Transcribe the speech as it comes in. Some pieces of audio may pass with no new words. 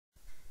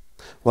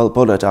Wel,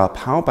 bore da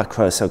pawb a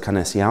croeso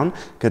cynnes iawn.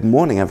 Good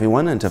morning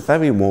everyone and a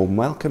very warm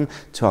welcome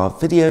to our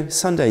video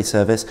Sunday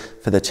service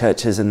for the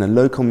churches in the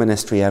local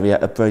ministry area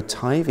of Bro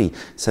Teifi.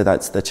 So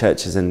that's the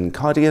churches in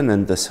Cardigan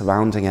and the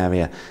surrounding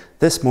area.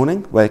 This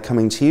morning we're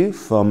coming to you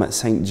from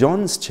St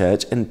John's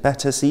Church in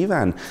Betws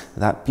Ifanc,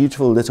 that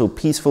beautiful little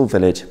peaceful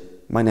village.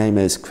 My name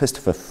is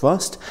Christopher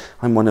Frost.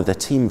 I'm one of the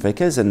team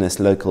vicars in this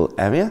local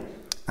area.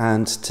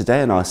 And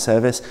today in our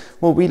service,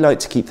 well, we like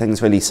to keep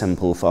things really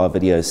simple for our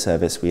video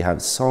service. We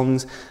have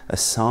songs, a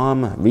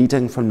psalm,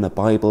 reading from the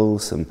Bible,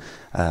 some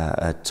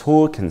a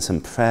talk and some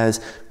prayers.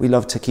 We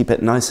love to keep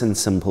it nice and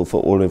simple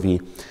for all of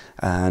you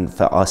and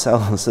for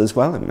ourselves as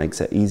well. It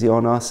makes it easy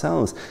on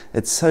ourselves.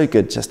 It's so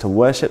good just to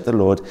worship the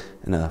Lord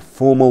in a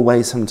formal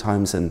way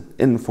sometimes and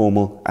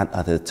informal at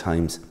other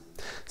times.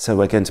 So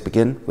we're going to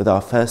begin with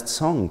our first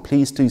song.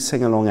 Please do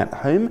sing along at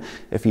home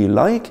if you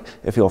like.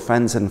 If your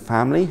friends and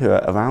family who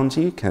are around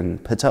you can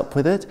put up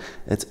with it,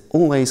 it's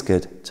always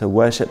good to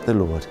worship the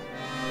Lord.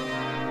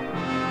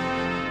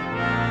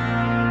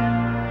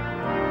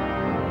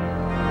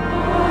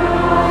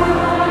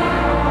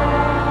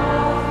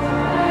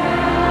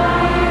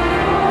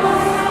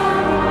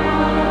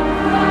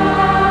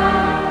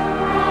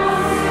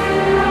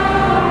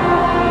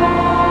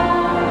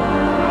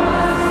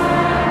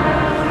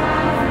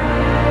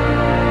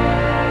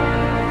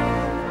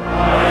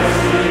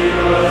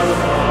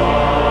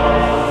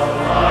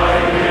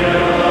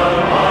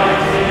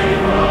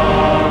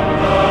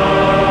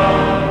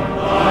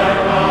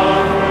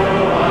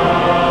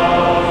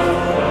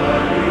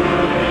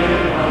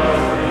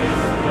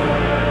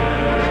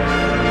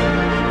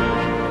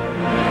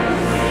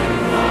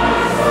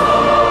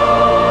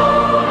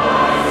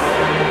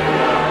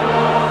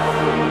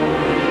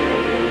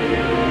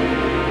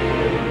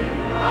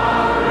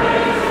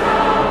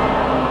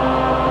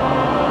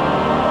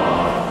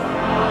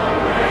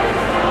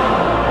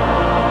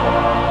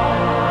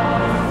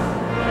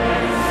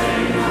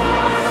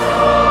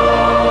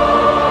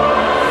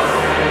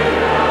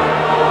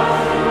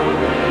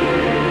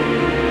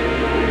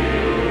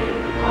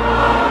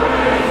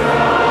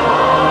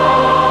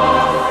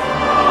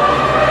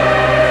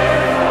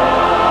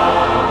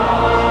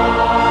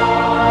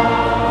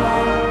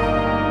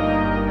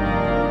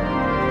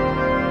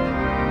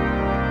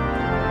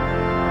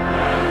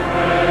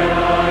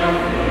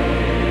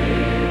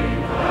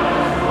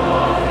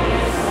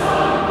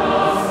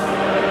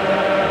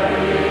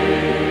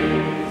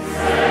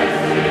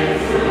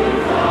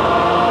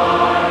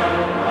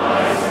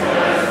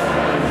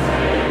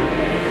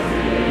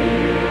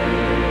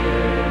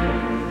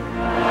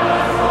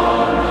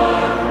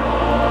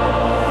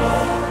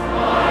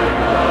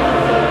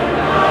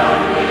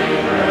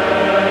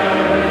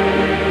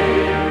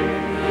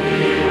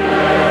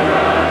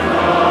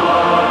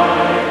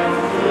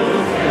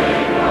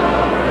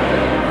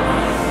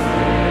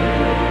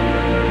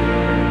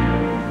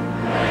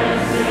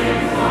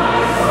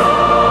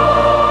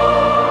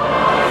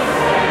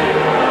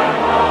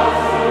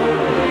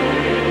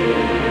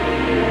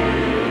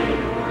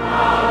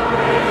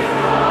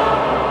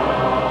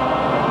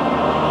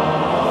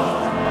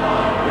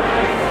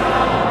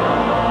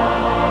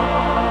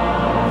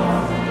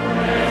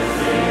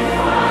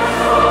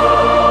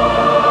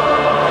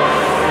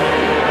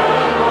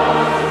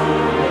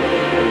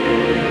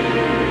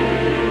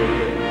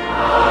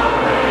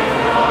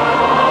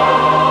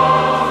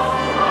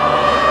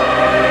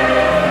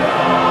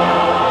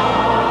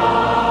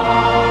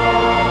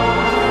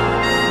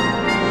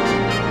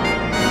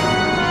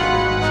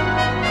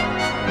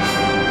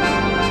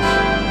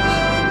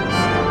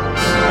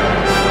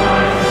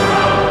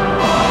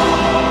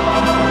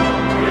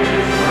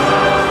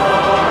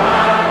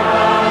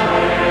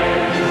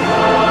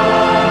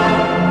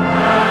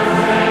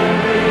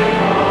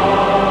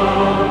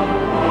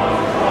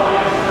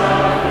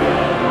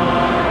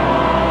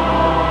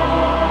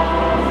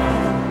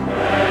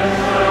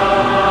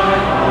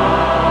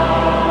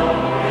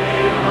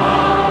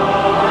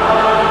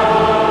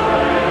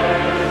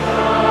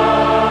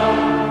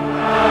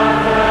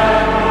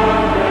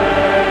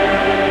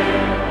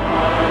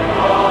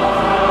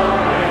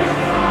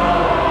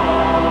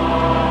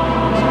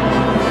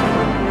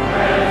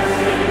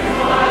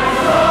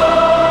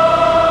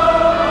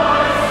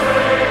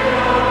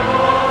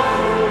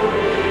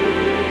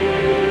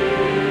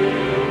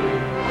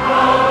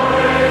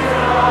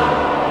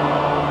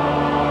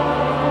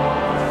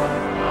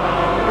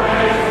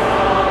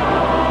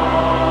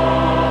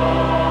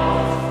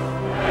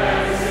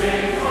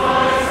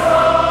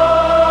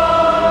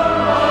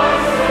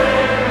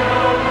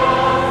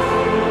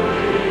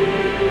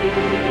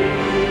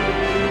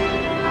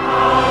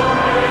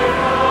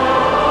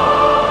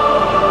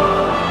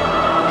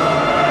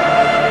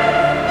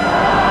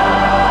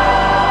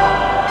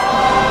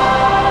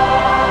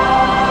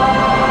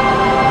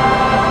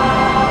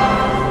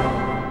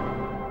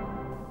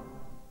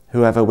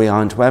 Whoever we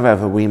are and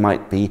wherever we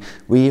might be,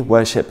 we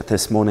worship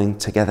this morning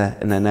together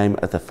in the name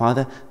of the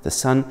Father, the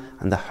Son,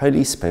 and the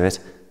Holy Spirit.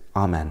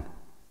 Amen.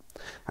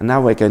 And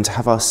now we're going to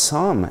have our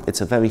psalm. It's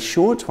a very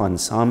short one,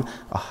 Psalm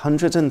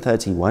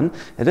 131.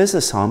 It is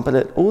a psalm, but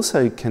it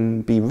also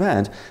can be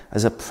read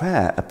as a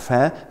prayer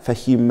for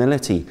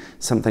humility,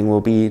 something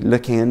we'll be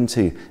looking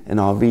into in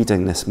our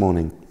reading this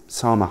morning.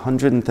 Psalm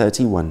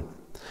 131.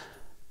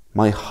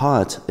 My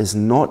heart is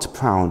not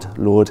proud,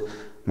 Lord.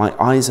 My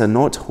eyes are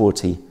not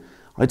haughty.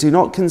 I do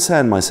not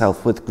concern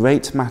myself with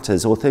great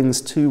matters or things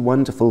too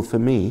wonderful for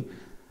me,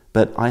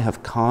 but I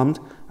have calmed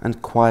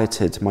and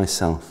quieted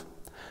myself.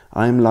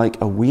 I am like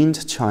a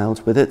weaned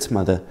child with its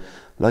mother.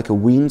 Like a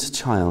weaned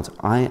child,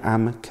 I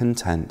am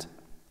content.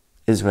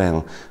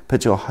 Israel,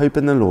 put your hope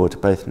in the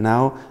Lord, both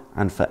now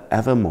and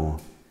forevermore.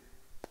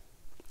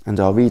 And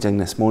our reading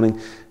this morning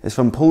is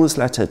from Paul's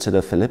letter to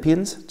the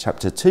Philippians,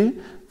 chapter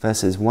 2,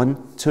 verses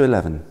 1 to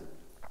 11.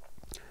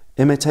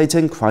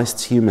 Imitating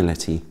Christ's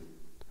humility.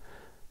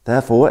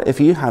 Therefore,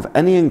 if you have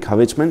any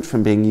encouragement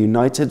from being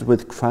united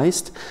with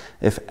Christ,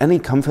 if any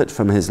comfort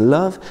from his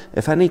love,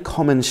 if any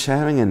common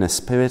sharing in the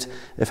Spirit,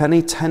 if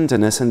any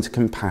tenderness and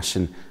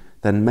compassion,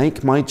 then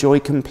make my joy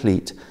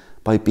complete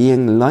by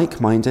being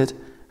like-minded,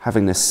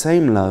 having the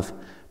same love,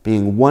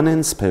 being one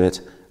in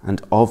spirit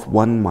and of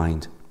one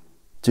mind.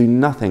 Do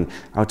nothing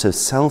out of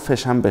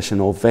selfish ambition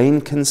or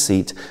vain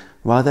conceit,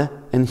 rather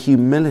in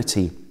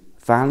humility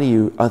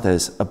value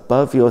others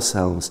above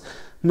yourselves,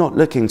 not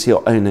looking to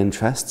your own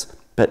interests,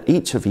 but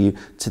each of you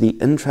to the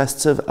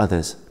interests of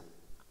others.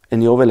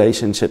 In your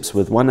relationships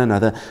with one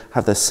another,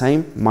 have the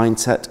same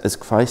mindset as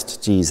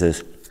Christ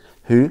Jesus,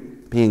 who,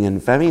 being in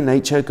very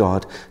nature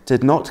God,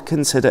 did not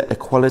consider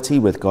equality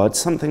with God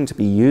something to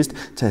be used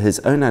to his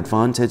own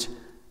advantage.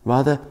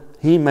 Rather,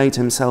 he made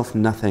himself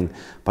nothing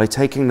by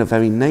taking the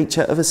very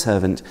nature of a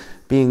servant,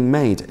 being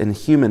made in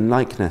human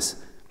likeness.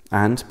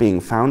 And, being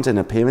found in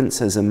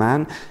appearance as a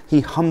man,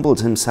 he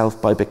humbled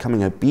himself by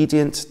becoming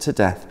obedient to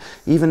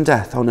death, even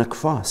death on a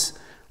cross.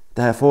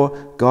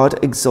 Therefore,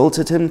 God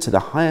exalted him to the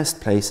highest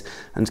place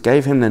and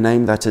gave him the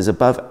name that is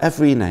above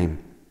every name,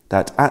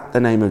 that at the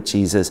name of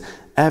Jesus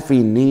every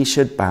knee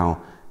should bow,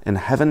 in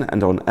heaven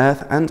and on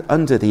earth and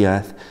under the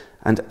earth,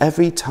 and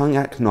every tongue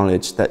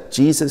acknowledge that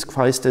Jesus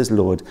Christ is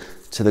Lord,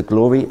 to the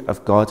glory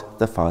of God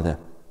the Father.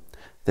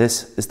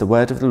 This is the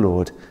word of the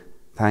Lord.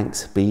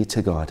 Thanks be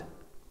to God.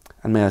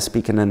 And may I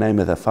speak in the name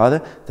of the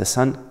Father, the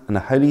Son, and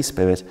the Holy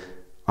Spirit.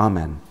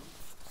 Amen.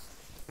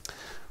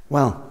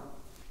 Well,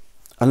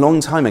 a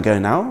long time ago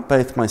now,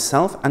 both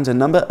myself and a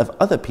number of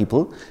other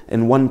people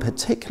in one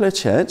particular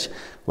church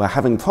were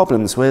having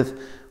problems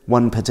with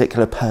one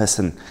particular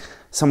person,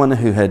 someone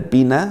who had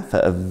been there for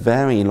a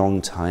very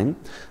long time,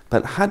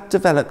 but had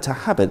developed a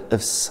habit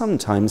of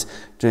sometimes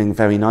doing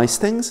very nice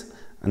things,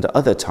 and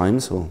other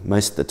times, or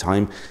most of the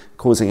time,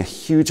 causing a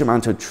huge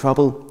amount of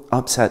trouble,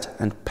 upset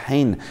and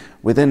pain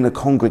within the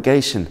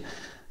congregation.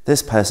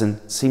 This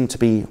person seemed to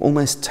be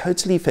almost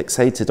totally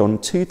fixated on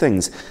two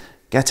things: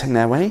 getting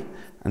their way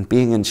and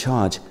being in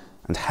charge,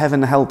 and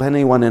heaven help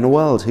anyone in the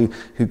world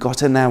who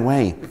got in their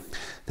way.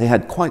 They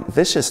had quite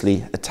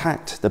viciously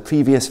attacked the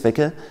previous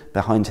vicar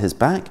behind his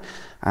back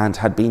and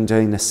had been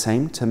doing the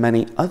same to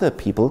many other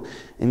people,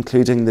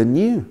 including the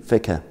new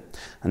vicar,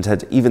 and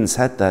had even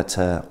said that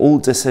all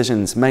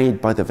decisions made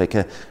by the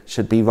vicar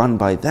should be run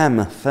by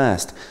them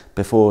first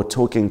before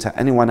talking to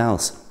anyone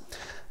else.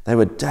 They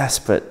were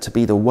desperate to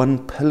be the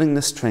one pulling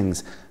the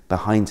strings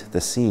behind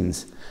the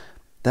scenes.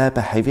 Their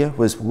behaviour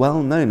was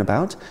well known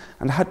about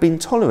and had been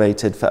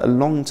tolerated for a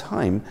long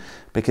time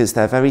because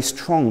their very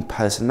strong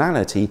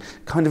personality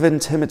kind of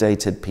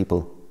intimidated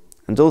people.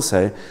 And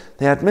also,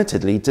 they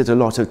admittedly did a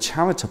lot of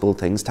charitable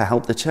things to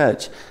help the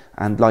church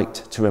and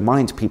liked to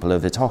remind people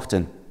of it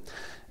often.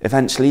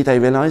 Eventually, they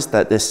realised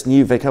that this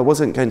new vicar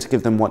wasn't going to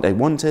give them what they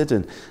wanted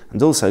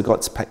and also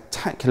got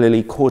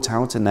spectacularly caught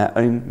out in their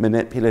own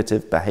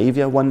manipulative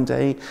behaviour one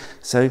day,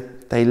 so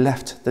they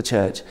left the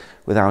church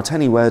without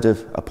any word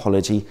of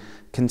apology,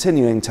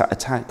 continuing to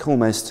attack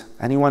almost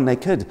anyone they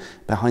could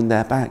behind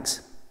their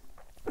backs.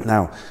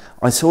 Now,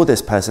 I saw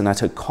this person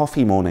at a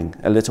coffee morning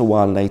a little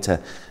while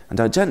later, and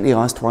I gently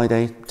asked why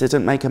they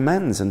didn't make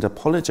amends and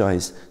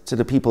apologise to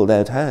the people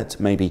they'd hurt,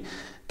 maybe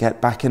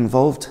get back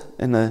involved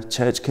in the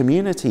church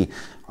community.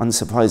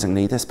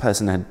 Unsurprisingly, this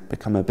person had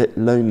become a bit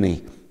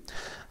lonely.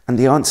 And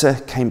the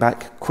answer came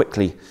back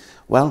quickly.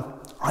 Well,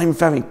 I'm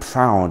very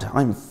proud.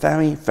 I'm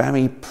very,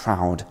 very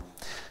proud.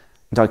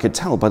 And I could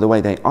tell by the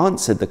way they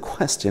answered the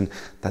question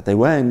that they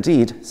were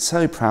indeed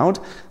so proud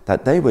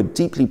that they were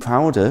deeply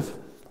proud of,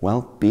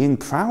 well, being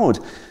proud.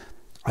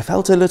 I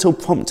felt a little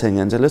prompting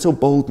and a little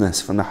boldness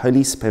from the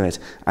Holy Spirit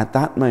at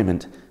that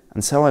moment,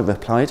 and so I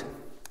replied,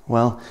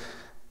 well,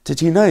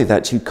 did you know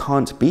that you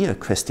can't be a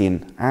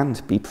Christian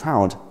and be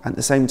proud at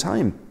the same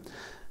time?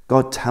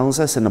 God tells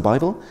us in the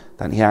Bible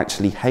that he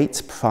actually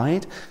hates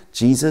pride.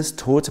 Jesus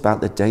taught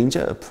about the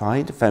danger of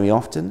pride very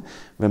often,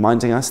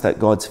 reminding us that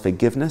God's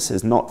forgiveness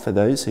is not for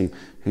those who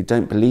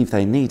don't believe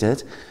they need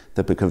it.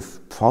 The book of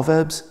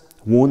Proverbs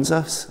warns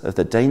us of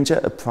the danger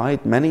of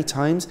pride many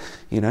times.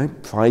 You know,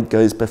 pride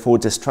goes before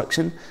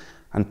destruction.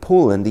 And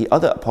Paul and the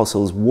other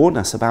apostles warn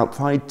us about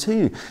pride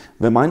too,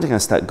 reminding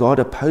us that God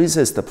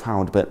opposes the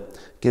proud but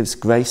gives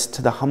grace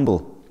to the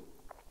humble.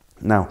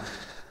 Now,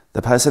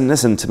 the person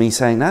listened to me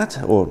saying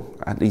that, or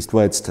at least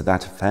words to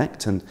that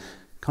effect, and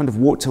kind of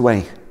walked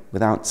away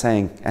without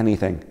saying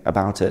anything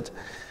about it.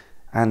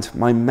 And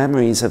my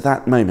memories of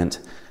that moment,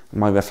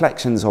 my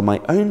reflections on my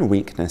own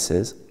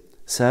weaknesses,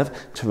 serve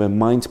to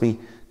remind me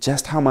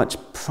just how much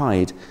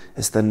pride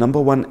is the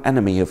number one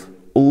enemy of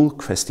all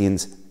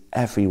Christians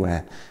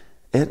everywhere.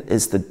 It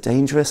is the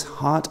dangerous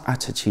heart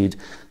attitude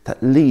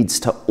that leads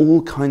to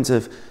all kinds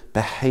of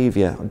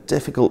behavior,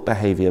 difficult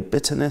behavior,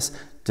 bitterness,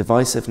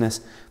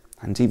 divisiveness,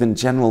 and even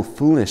general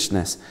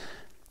foolishness.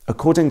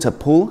 According to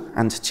Paul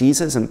and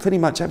Jesus and pretty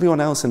much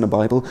everyone else in the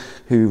Bible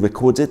who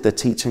recorded the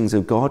teachings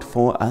of God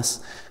for us,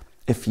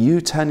 if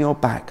you turn your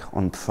back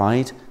on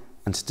pride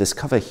and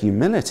discover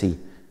humility,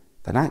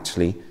 then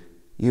actually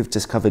you've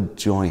discovered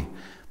joy,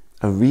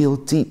 a real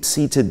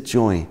deep-seated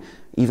joy,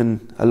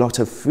 even a lot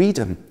of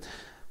freedom.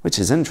 Which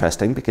is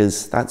interesting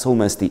because that's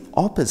almost the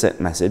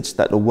opposite message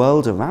that the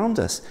world around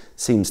us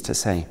seems to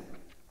say.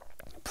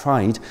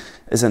 Pride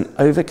is an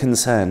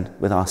over-concern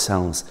with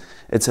ourselves.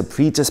 It's a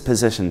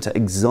predisposition to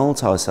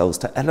exalt ourselves,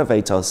 to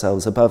elevate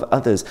ourselves above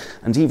others,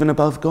 and even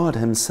above God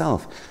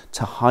himself,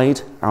 to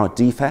hide our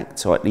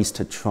defects, or at least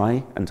to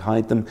try and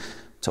hide them,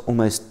 to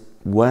almost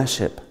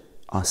worship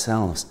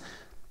ourselves.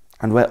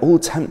 And we're all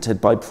tempted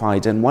by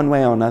pride in one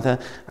way or another,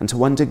 and to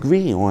one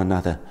degree or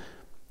another.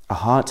 A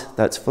heart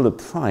that's full of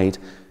pride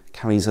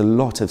carries a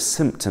lot of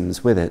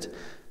symptoms with it.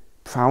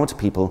 Proud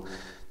people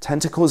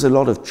tend to cause a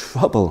lot of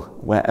trouble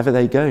wherever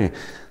they go.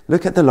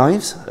 Look at the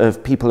lives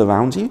of people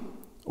around you,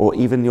 or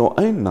even your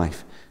own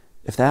life.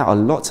 If there are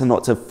lots and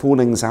lots of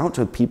fallings out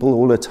with people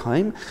all the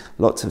time,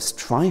 lots of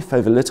strife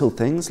over little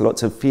things,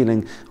 lots of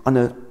feeling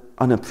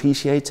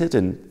unappreciated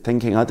and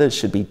thinking others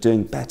should be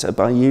doing better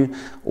by you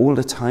all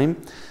the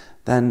time,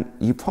 then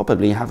you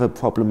probably have a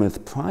problem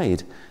with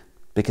pride.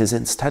 Because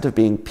instead of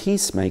being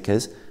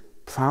peacemakers,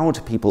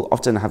 proud people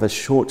often have a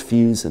short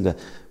fuse and are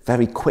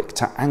very quick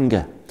to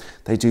anger.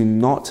 They do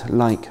not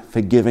like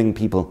forgiving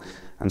people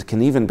and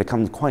can even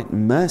become quite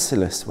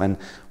merciless when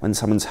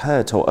someone's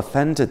hurt or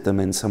offended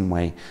them in some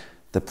way.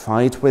 The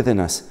pride within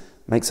us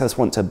makes us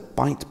want to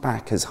bite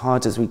back as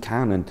hard as we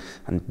can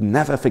and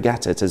never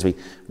forget it as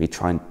we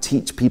try and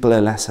teach people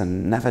a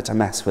lesson never to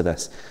mess with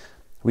us.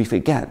 We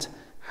forget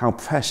how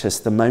precious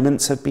the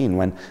moments have been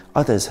when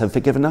others have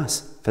forgiven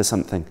us for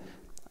something.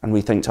 And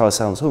we think to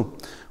ourselves, oh,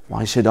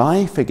 why should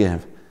I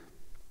forgive?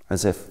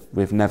 As if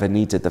we've never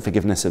needed the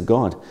forgiveness of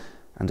God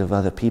and of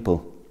other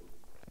people.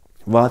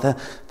 Rather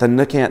than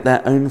looking at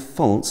their own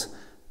faults,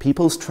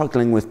 people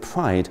struggling with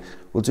pride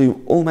will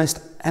do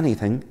almost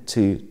anything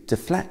to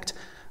deflect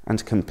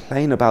and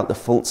complain about the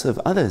faults of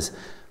others.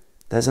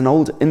 There's an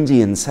old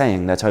Indian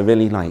saying that I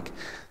really like,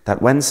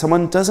 that when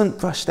someone doesn't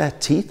brush their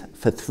teeth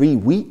for 3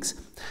 weeks,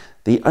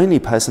 the only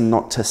person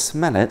not to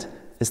smell it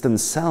is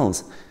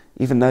themselves.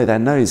 Even though their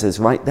nose is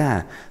right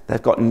there,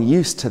 they've gotten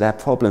used to their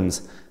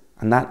problems,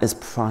 and that is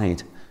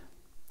pride.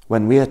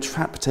 When we are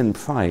trapped in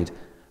pride,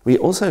 we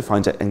also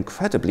find it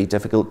incredibly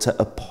difficult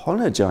to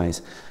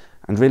apologize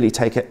and really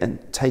take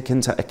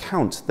into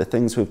account the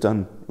things we've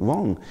done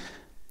wrong.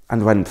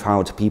 And when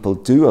proud people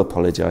do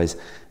apologize,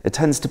 it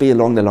tends to be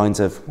along the lines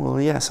of, well,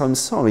 yes, I'm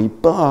sorry,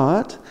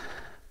 but,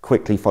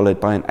 quickly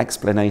followed by an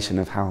explanation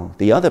of how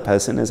the other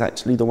person is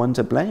actually the one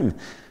to blame.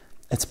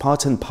 It's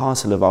part and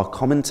parcel of our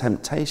common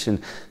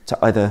temptation to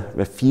either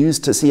refuse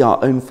to see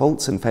our own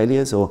faults and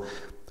failures or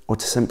to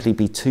simply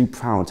be too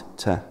proud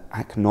to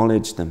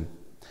acknowledge them.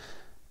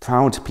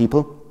 Proud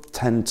people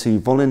tend to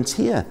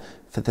volunteer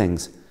for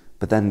things,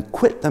 but then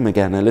quit them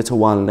again a little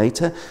while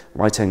later,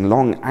 writing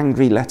long,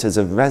 angry letters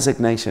of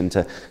resignation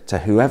to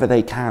whoever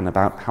they can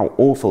about how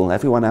awful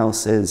everyone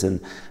else is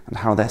and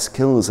how their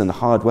skills and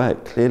hard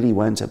work clearly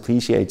weren't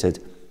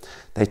appreciated.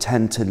 They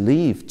tend to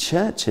leave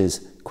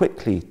churches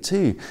quickly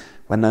too,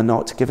 when they're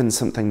not given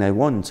something they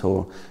want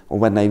or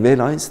when they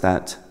realize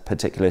that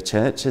particular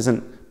church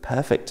isn't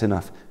perfect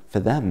enough for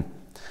them.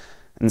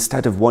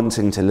 Instead of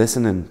wanting to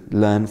listen and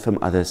learn from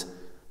others,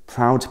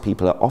 proud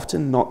people are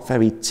often not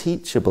very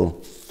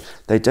teachable.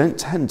 They don't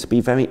tend to be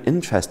very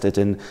interested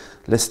in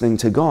listening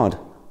to God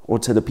or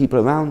to the people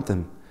around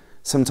them,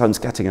 sometimes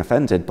getting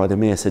offended by the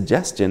mere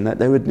suggestion that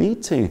they would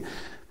need to.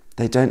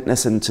 They don't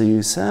listen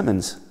to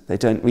sermons, they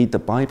don't read the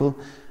Bible,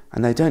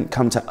 and they don't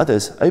come to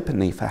others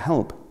openly for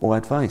help or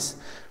advice.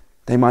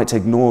 They might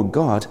ignore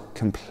God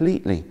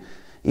completely,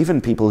 even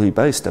people who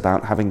boast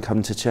about having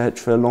come to church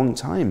for a long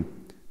time.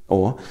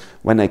 Or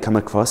when they come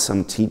across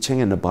some teaching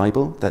in the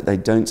Bible that they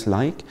don't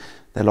like,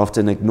 they'll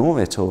often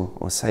ignore it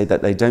or say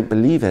that they don't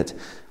believe it.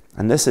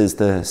 And this is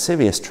the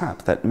serious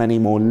trap that many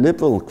more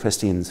liberal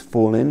Christians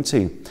fall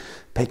into,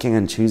 picking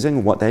and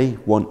choosing what they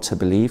want to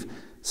believe,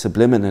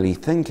 subliminally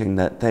thinking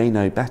that they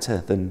know better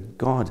than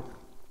God.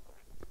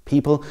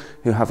 People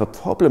who have a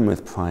problem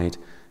with pride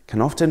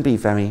can often be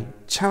very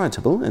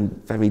charitable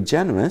and very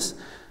generous,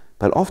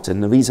 but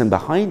often the reason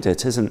behind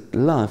it isn't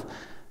love,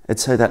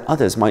 It's so that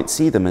others might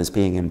see them as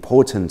being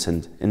important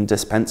and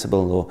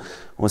indispensable,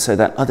 or so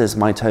that others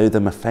might owe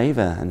them a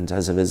favour, and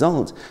as a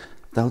result,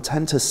 they'll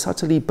tend to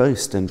subtly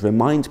boast and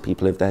remind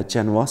people of their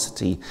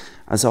generosity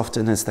as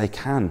often as they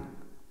can.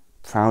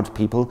 Proud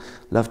people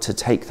love to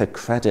take the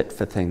credit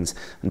for things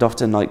and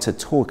often like to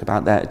talk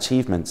about their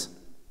achievements.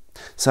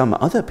 Some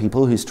other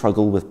people who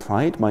struggle with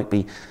pride might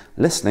be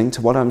listening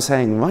to what I'm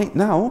saying right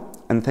now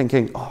and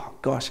thinking, oh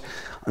gosh,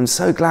 I'm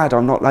so glad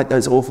I'm not like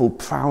those awful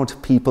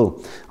proud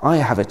people. I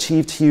have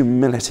achieved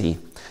humility.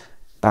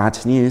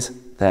 Bad news,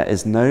 there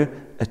is no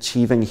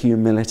achieving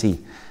humility,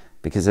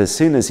 because as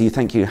soon as you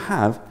think you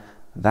have,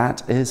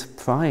 that is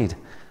pride.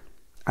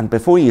 And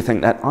before you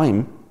think that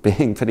I'm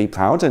being pretty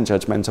proud and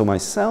judgmental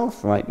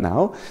myself right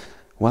now,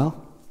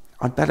 well,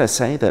 I'd better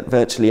say that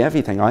virtually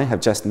everything I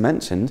have just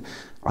mentioned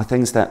are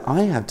things that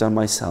I have done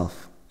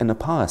myself in the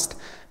past,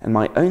 and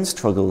my own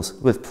struggles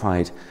with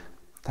pride.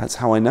 That's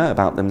how I know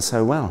about them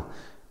so well.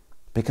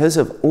 Because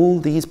of all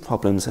these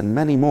problems and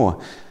many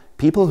more,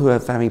 people who are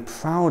very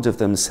proud of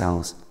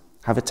themselves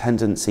have a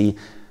tendency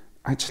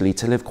actually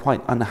to live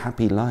quite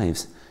unhappy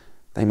lives.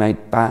 They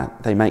make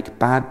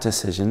bad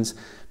decisions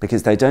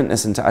because they don't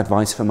listen to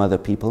advice from other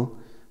people.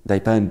 They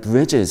burn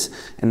bridges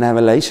in their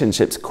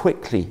relationships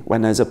quickly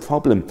when there's a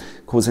problem,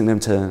 causing them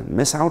to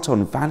miss out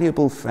on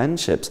valuable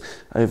friendships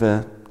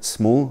over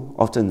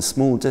often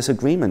small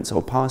disagreements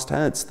or past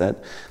hurts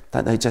that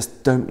they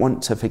just don't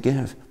want to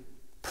forgive.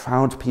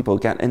 Proud people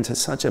get into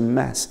such a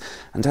mess,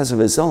 and as a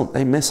result,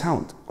 they miss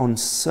out on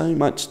so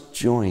much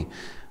joy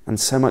and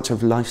so much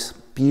of life's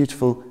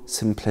beautiful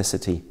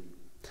simplicity.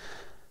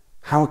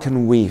 How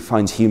can we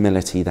find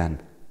humility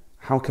then?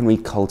 How can we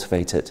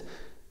cultivate it?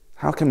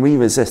 How can we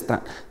resist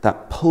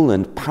that pull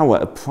and power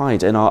of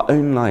pride in our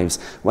own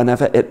lives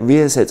whenever it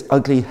rears its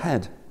ugly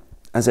head,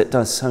 as it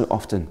does so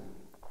often?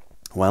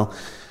 Well,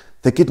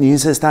 the good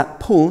news is that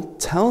Paul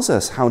tells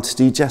us how to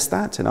do just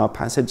that in our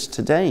passage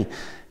today.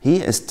 He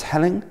is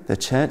telling the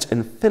church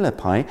in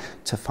Philippi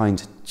to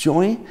find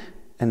joy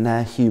in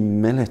their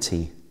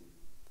humility.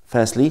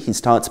 Firstly, he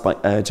starts by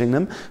urging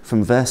them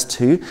from verse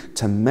 2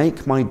 to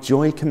make my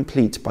joy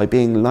complete by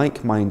being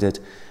like-minded,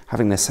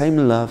 having the same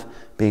love,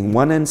 being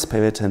one in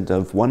spirit and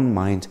of one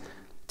mind.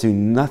 Do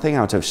nothing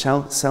out of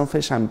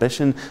selfish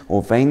ambition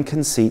or vain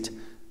conceit.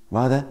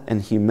 Rather, in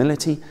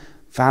humility,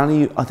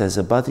 value others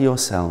above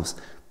yourselves,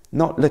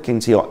 not looking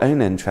to your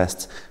own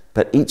interests,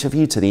 but each of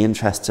you to the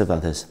interests of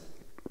others.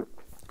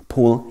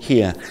 Paul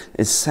here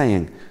is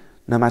saying,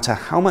 no matter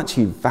how much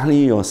you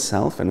value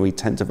yourself, and we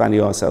tend to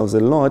value ourselves a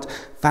lot,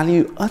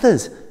 value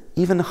others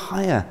even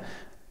higher.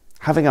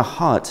 Having a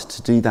heart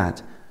to do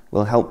that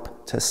will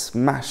help to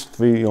smash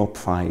through your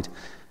pride,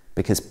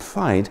 because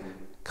pride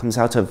comes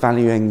out of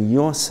valuing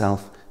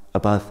yourself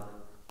above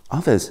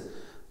others,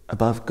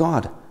 above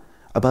God,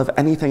 above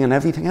anything and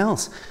everything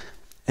else.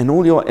 In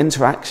all your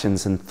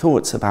interactions and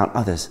thoughts about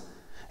others,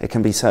 it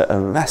can be so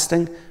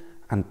arresting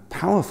and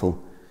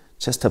powerful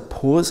just to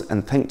pause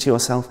and think to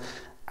yourself,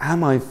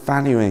 am I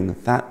valuing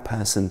that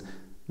person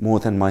more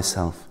than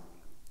myself?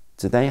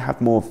 Do they have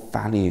more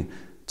value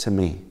to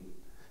me?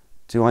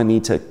 Do I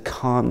need to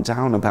calm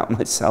down about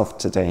myself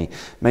today?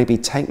 Maybe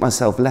take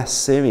myself less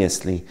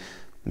seriously?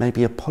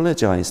 Maybe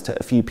apologize to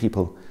a few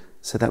people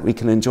so that we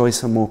can enjoy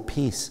some more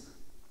peace?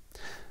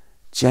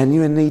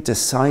 Genuinely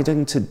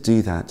deciding to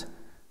do that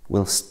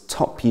will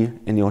stop you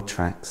in your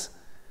tracks.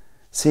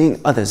 Seeing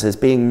others as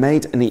being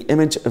made in the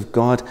image of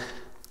God,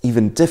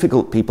 even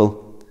difficult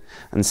people,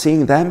 and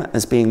seeing them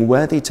as being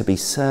worthy to be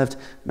served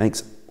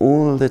makes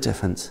all the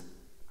difference.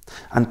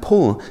 And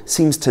Paul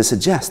seems to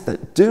suggest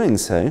that doing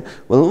so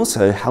will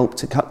also help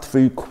to cut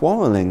through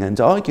quarrelling and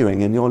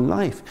arguing in your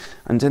life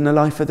and in the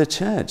life of the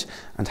church,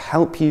 and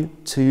help you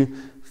to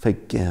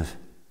forgive.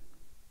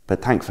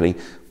 But thankfully,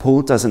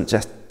 Paul doesn't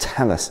just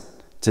tell us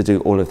to do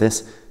all of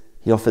this,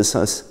 he offers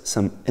us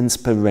some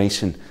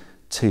inspiration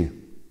too.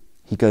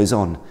 He goes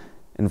on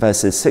in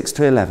verses 6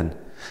 to 11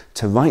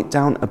 to write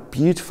down a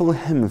beautiful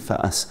hymn for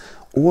us,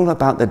 all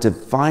about the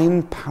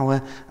divine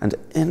power and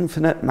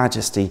infinite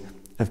majesty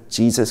of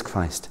Jesus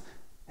Christ,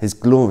 his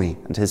glory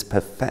and his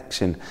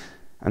perfection,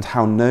 and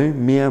how no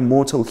mere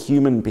mortal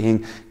human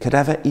being could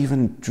ever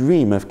even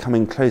dream of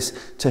coming close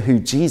to who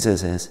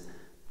Jesus is.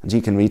 And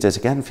you can read it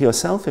again for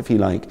yourself if you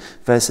like,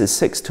 verses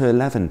 6 to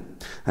 11.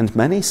 And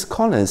many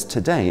scholars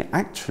today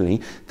actually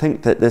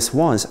think that this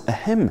was a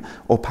hymn,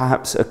 or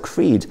perhaps a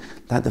creed,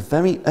 that the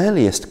very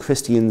earliest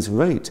Christians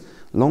wrote,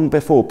 long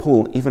before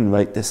Paul even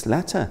wrote this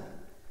letter.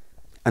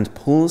 And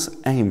Paul's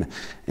aim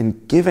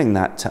in giving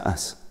that to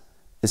us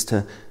is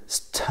to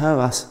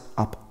stir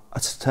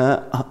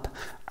up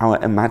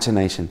our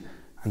imagination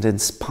and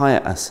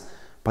inspire us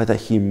by the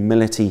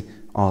humility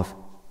of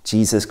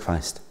Jesus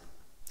Christ.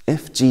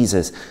 If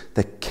Jesus,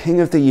 the King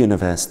of the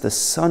universe, the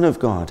Son of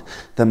God,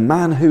 the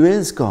man who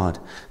is God,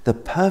 the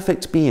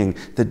perfect being,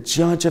 the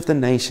judge of the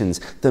nations,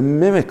 the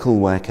miracle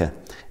worker,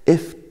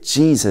 if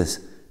Jesus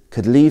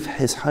could leave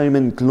his home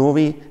in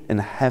glory in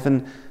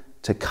heaven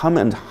to come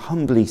and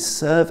humbly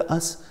serve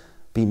us,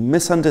 be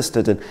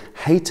misunderstood and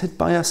hated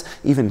by us,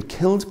 even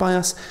killed by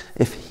us,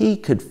 if he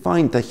could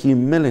find the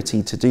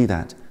humility to do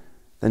that,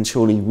 then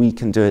surely we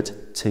can do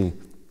it too,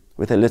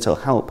 with a little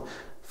help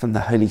from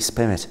the Holy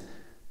Spirit.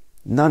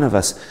 None of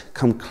us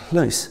come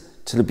close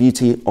to the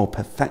beauty or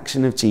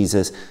perfection of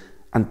Jesus,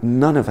 and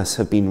none of us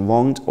have been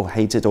wronged or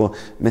hated or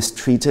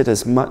mistreated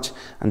as much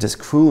and as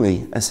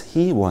cruelly as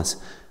he was.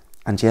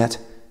 And yet,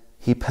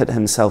 he put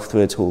himself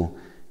through it all.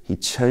 He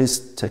chose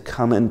to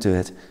come and do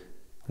it.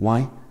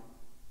 Why?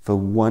 For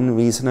one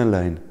reason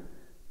alone.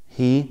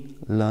 He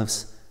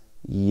loves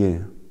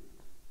you.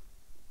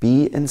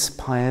 Be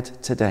inspired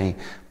today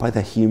by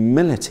the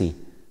humility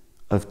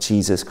of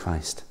Jesus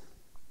Christ.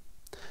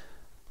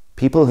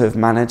 People who have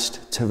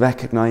managed to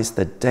recognize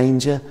the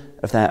danger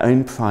of their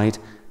own pride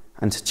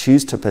and to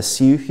choose to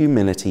pursue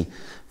humility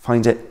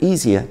find it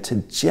easier to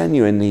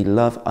genuinely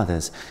love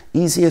others,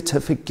 easier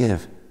to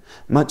forgive,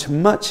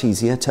 much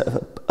easier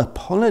to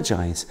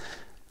apologize,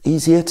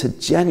 easier to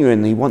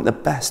genuinely want the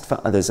best for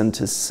others and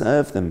to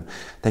serve them.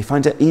 They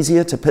find it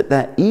easier to put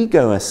their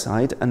ego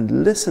aside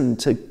and listen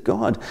to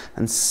God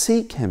and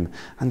seek him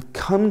and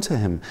come to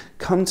him,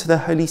 come to the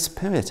Holy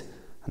Spirit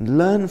and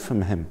learn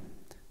from him.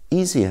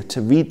 Easier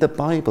to read the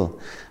Bible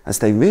as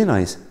they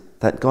realize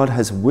that God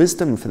has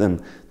wisdom for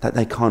them that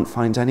they can't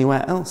find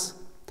anywhere else.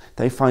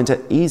 They find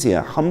it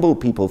easier, humble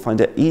people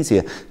find it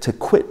easier to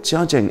quit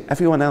judging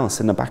everyone else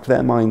in the back of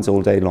their minds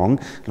all day long,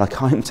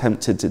 like I'm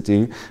tempted to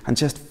do, and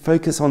just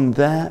focus on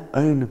their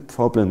own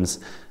problems.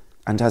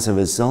 And as a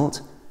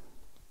result,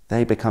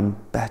 they become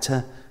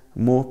better,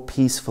 more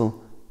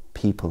peaceful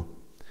people,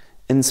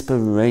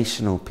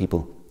 inspirational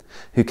people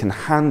who can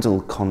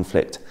handle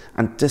conflict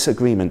and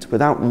disagreement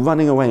without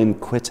running away and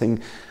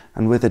quitting,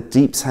 and with a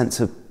deep sense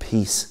of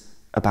peace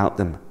about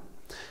them.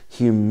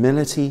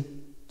 Humility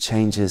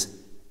changes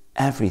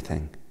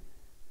everything.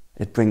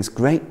 It brings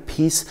great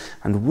peace,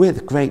 and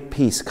with great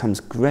peace comes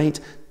great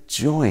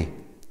joy.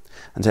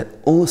 And it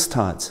all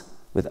starts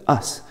with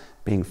us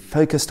being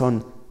focused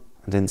on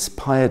and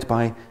inspired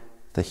by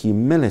the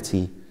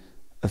humility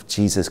of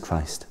Jesus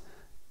Christ.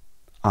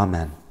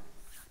 Amen.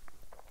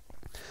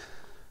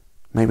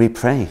 May we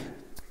pray.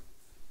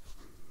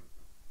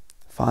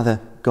 Father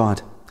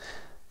God,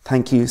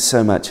 thank you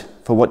so much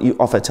for what you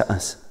offer to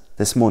us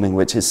this morning,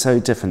 which is so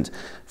different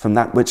from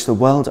that which the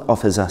world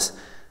offers us.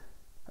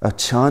 A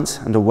chance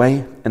and a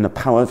way in the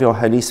power of your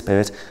Holy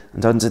Spirit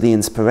and under the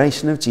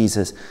inspiration of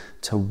Jesus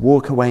to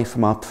walk away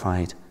from our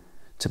pride,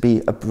 to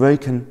be a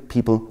broken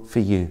people for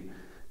you,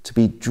 to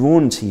be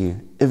drawn to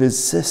you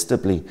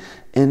irresistibly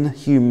in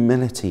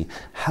humility.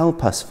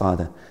 Help us,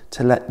 Father,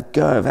 to let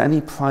go of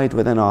any pride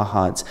within our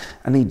hearts,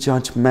 any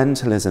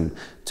judgmentalism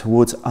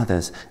towards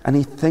others,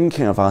 any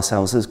thinking of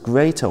ourselves as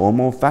greater or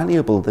more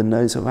valuable than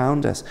those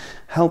around us.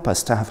 Help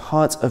us to have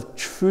hearts of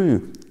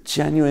true,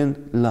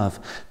 genuine love,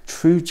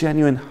 true,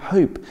 genuine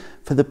hope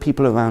for the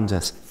people around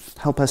us.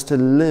 Help us to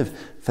live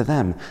for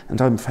them. And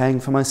I'm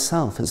praying for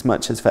myself as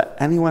much as for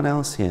anyone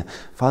else here.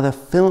 Father,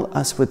 fill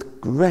us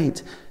with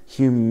great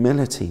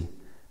humility.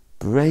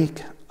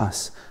 Break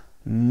us,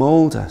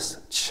 mold us,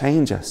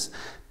 change us.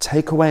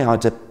 Take away our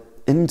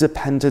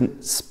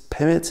independent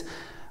spirit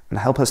and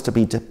help us to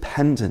be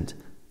dependent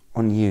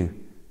on you,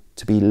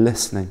 to be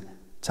listening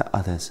to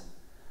others.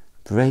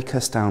 Break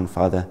us down,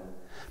 Father,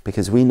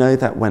 because we know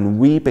that when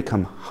we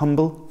become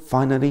humble,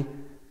 finally,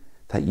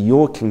 that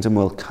your kingdom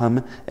will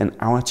come in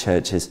our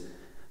churches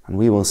and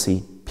we will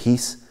see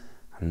peace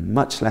and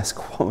much less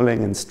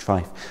quarreling and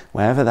strife,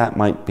 wherever that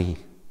might be.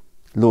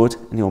 Lord,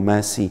 in your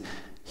mercy,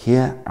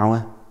 hear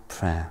our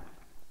prayer.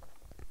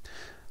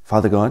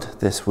 Father God,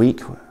 this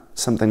week,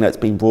 something that's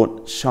been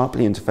brought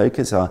sharply into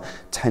focus are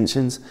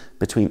tensions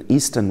between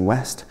East and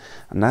West,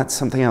 and that's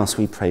something else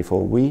we pray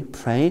for. We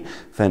pray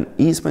for an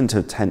easement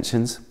of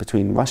tensions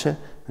between Russia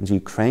and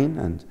Ukraine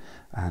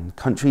and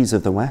countries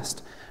of the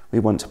West. We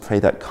want to pray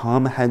that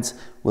calm heads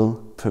will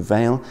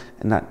prevail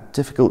in that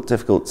difficult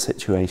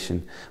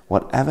situation.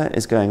 Whatever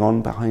is going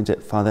on behind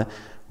it, Father,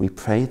 we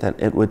pray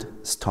that it would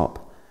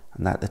stop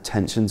and that the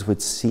tensions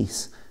would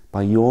cease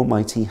by your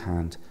mighty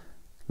hand.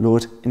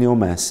 Lord, in your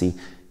mercy,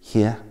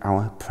 hear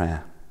our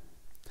prayer.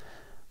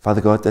 Father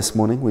God, this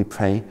morning we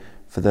pray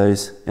for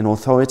those in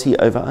authority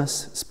over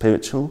us,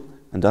 spiritual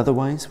and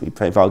otherwise. We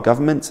pray for our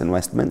governments in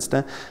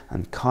Westminster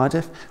and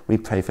Cardiff. We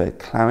pray for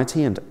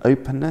clarity and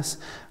openness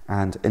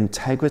and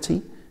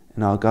integrity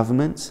in our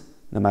governments,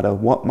 no matter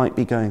what might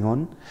be going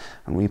on.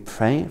 And we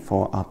pray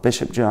for our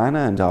Bishop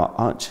Joanna and our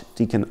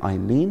Archdeacon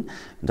Eileen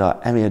and our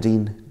Area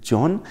Dean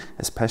John,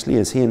 especially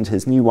as he and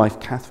his new wife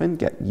Catherine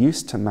get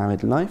used to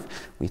married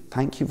life. We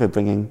thank you for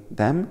bringing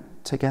them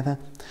together.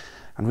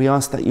 And we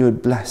ask that you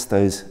would bless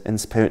those in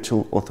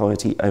spiritual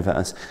authority over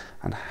us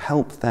and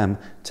help them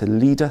to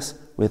lead us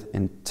with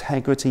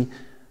integrity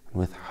and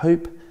with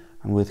hope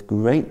and with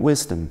great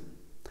wisdom.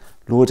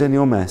 Lord, in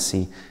your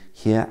mercy,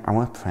 hear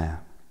our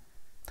prayer.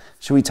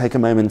 Shall we take a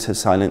moment of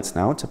silence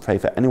now to pray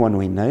for anyone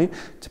we know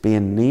to be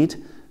in need,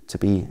 to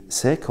be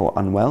sick or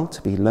unwell,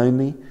 to be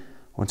lonely,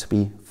 or to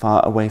be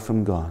far away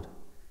from God?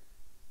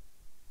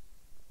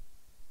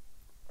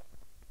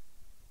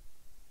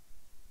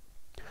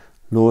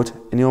 Lord,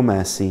 in your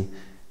mercy,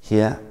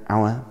 hear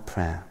our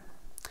prayer.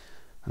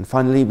 And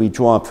finally, we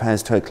draw our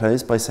prayers to a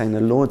close by saying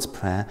the Lord's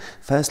Prayer,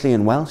 firstly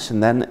in Welsh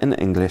and then in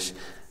English.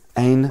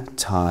 Ein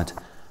tad,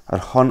 yr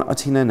hon o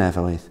ti'n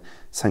nefoedd,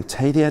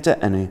 sancteiddia dy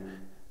enw,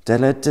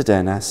 dyled dy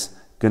denas,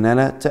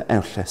 gwneela dy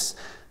ewllus,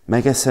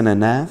 megis yn y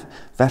nef,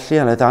 felly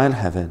al y dael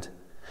hefyd.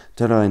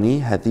 Dylai ni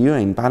heddiw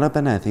ein balo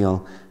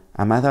beneddiol,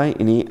 a meddai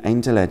i ni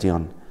ein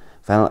dyledion,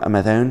 fel y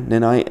meddewn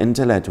ninnau ein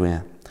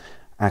dyledwyr.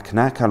 Ac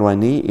nac alwai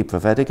ni i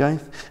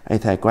profedigaeth,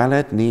 eith e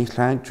gweled ni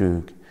rhag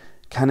drwg.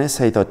 Canis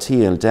eiddo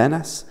ti il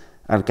denas,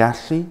 al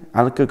gallu,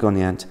 al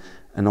gogoniant,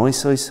 yn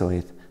oes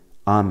oedd.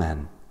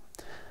 Amen.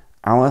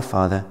 Our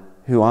Father,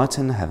 who art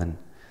in heaven,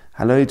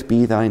 hallowed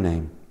be thy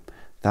name.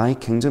 Thy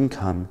kingdom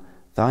come,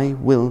 thy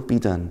will be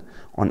done,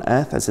 on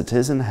earth as it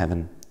is in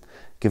heaven.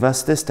 Give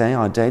us this day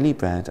our daily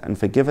bread, and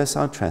forgive us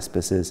our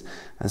trespasses,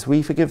 as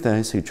we forgive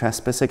those who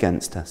trespass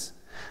against us.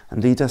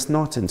 And lead us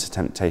not into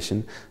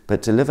temptation,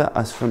 but deliver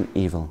us from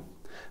evil.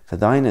 For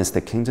thine is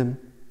the kingdom,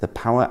 the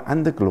power,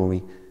 and the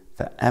glory,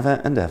 for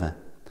ever and ever.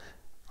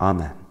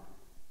 Amen.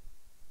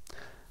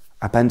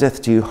 A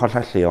bendith diw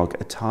hollall lleog,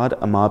 y tad,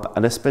 y mab,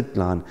 a'r ysbryd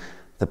glân,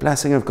 the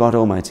blessing of God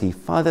Almighty,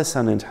 Father,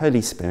 Son, and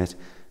Holy Spirit,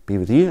 be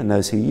with you and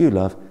those who you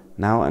love,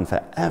 now and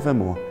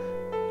forevermore.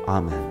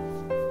 Amen.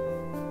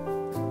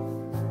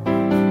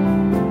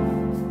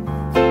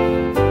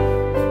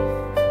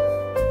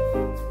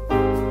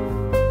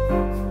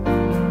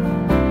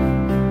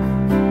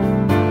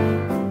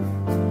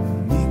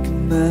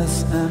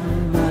 Meekness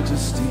and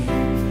majesty,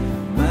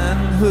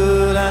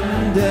 manhood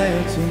and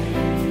deity,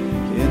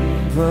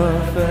 in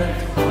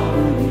perfect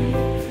harmony,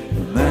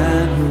 the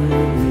man who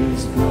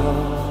is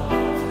God,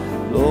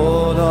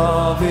 Lord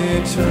of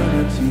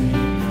eternity,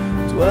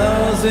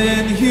 dwells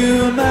in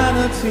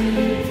humanity,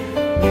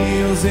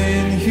 kneels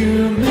in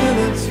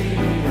humility,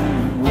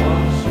 and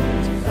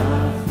washes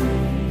our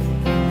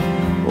feet.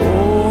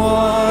 Oh,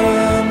 what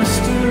a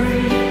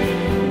mystery,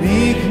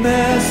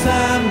 meekness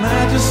and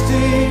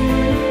majesty.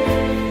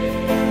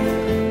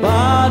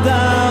 Bow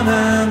down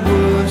and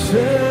worship,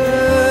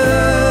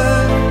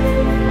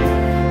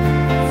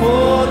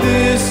 for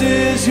this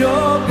is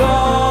your God.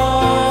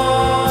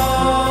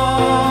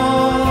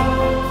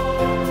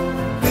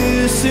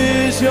 This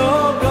is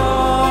your God.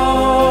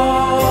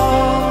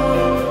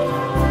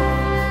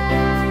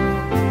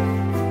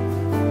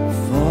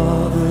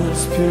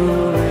 Father's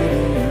pure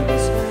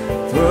radiance,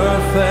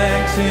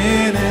 perfect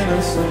in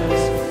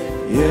innocence,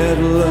 yet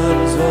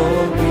learns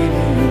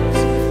obedience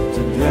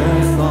to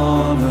death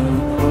on a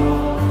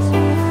cross,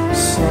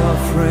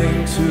 suffering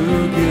to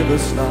give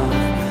us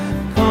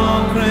life,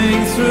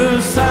 conquering through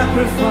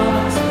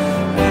sacrifice.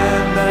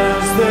 And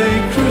as they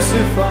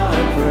crucify